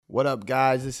What up,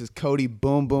 guys? This is Cody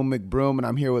Boom Boom McBroom, and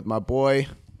I'm here with my boy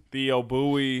Theo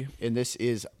Bowie. And this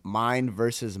is Mind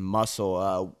versus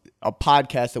Muscle, a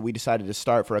podcast that we decided to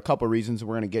start for a couple reasons.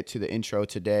 We're going to get to the intro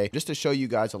today just to show you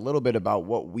guys a little bit about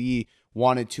what we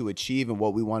wanted to achieve and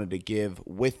what we wanted to give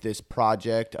with this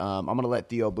project. I'm going to let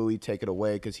Theo Bowie take it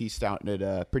away because he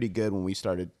sounded pretty good when we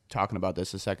started talking about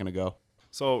this a second ago.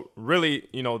 So really,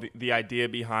 the idea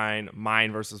behind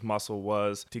Mind versus Muscle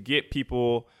was to get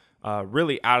people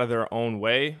really out of their own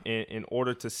way in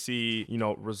order to see,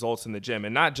 results in the gym,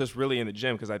 and not just really in the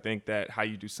gym, because I think that how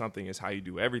you do something is how you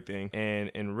do everything.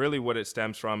 And really what it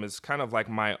stems from is kind of like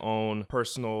my own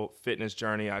personal fitness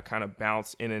journey. I kind of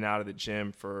bounced in and out of the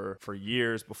gym for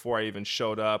years before I even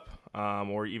showed up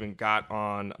or even got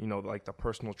on, like the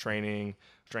personal training,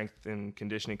 strength and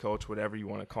conditioning coach, whatever you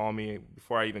want to call me,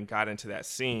 before I even got into that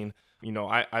scene.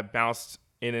 I bounced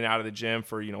in and out of the gym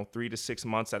for, 3 to 6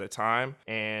 months at a time.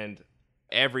 And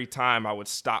every time I would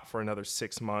stop for another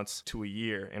 6 months to a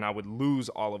year, and I would lose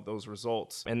all of those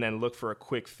results and then look for a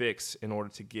quick fix in order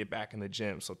to get back in the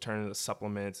gym. So turning to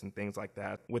supplements and things like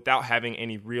that without having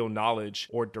any real knowledge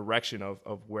or direction of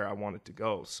where I wanted to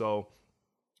go. So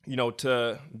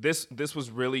this was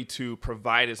really to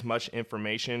provide as much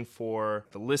information for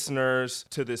the listeners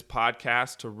to this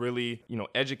podcast to really,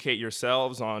 educate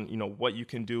yourselves on, what you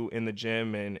can do in the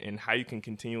gym and how you can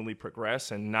continually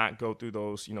progress and not go through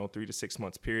those, 3 to 6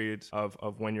 months periods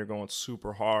of when you're going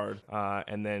super hard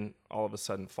and then all of a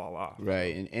sudden fall off.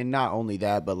 Right. And not only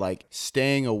that, but like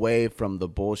staying away from the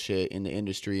bullshit in the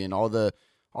industry and all the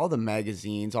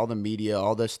magazines, all the media,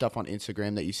 all the stuff on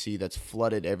Instagram that you see that's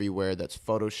flooded everywhere, that's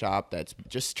Photoshopped, that's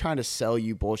just trying to sell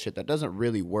you bullshit that doesn't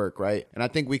really work, right? And I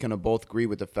think we can both agree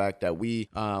with the fact that we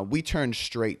turned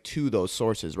straight to those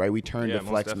sources, right? We turned to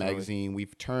Flex Magazine.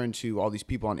 We've turned to all these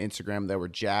people on Instagram that were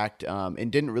jacked and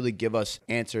didn't really give us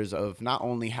answers of not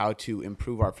only how to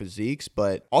improve our physiques,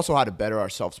 but also how to better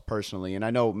ourselves personally. And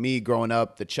I know me growing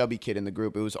up, the chubby kid in the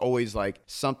group, it was always like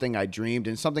something I dreamed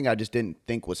and something I just didn't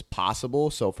think was possible.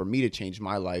 So for me to change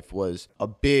my life was a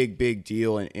big, big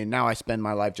deal. And now I spend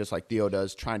my life just like Theo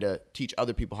does, trying to teach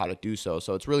other people how to do so.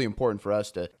 So it's really important for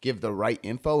us to give the right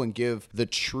info and give the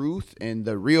truth and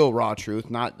the real raw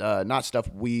truth, not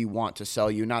stuff we want to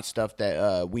sell you, not stuff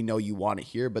that we know you want to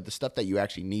hear, but the stuff that you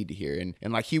actually need to hear.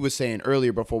 And like he was saying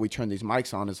earlier before we turned these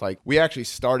mics on, it's like we actually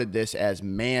started this as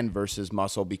man versus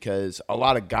muscle because a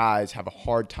lot of guys have a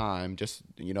hard time, just,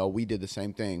 we did the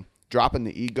same thing, dropping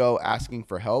the ego, asking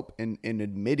for help, and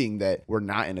admitting that we're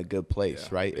not in a good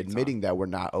place, right? Admitting that we're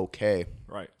not okay.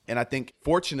 Right. And I think,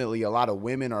 fortunately, a lot of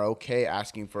women are okay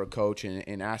asking for a coach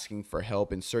and asking for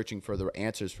help and searching for the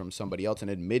answers from somebody else and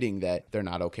admitting that they're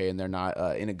not okay and they're not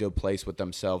in a good place with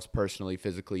themselves personally,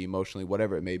 physically, emotionally,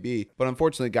 whatever it may be. But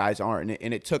unfortunately, guys aren't.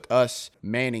 And it took us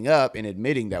manning up and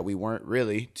admitting that we weren't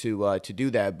really to do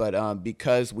that. But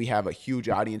because we have a huge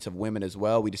audience of women as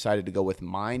well, we decided to go with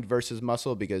Mind versus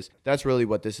Muscle because that's really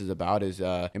what this is about, is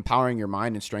empowering your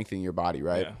mind and strengthening your body,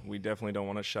 right? Yeah, we definitely don't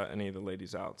want to shut any of the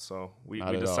ladies out. So we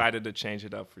decided to change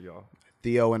it up for y'all.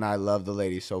 Theo and I love the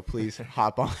ladies, so please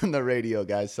hop on the radio,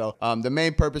 guys. So the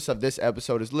main purpose of this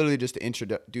episode is literally just to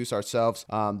introduce ourselves.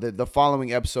 The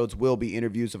following episodes will be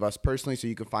interviews of us personally, so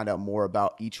you can find out more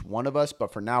about each one of us.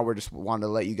 But for now, we're just wanting to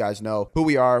let you guys know who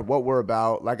we are, what we're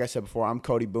about. Like I said before, I'm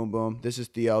Cody Boom Boom. This is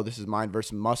Theo. This is Mind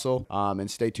versus Muscle.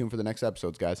 And stay tuned for the next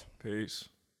episodes, guys. Peace.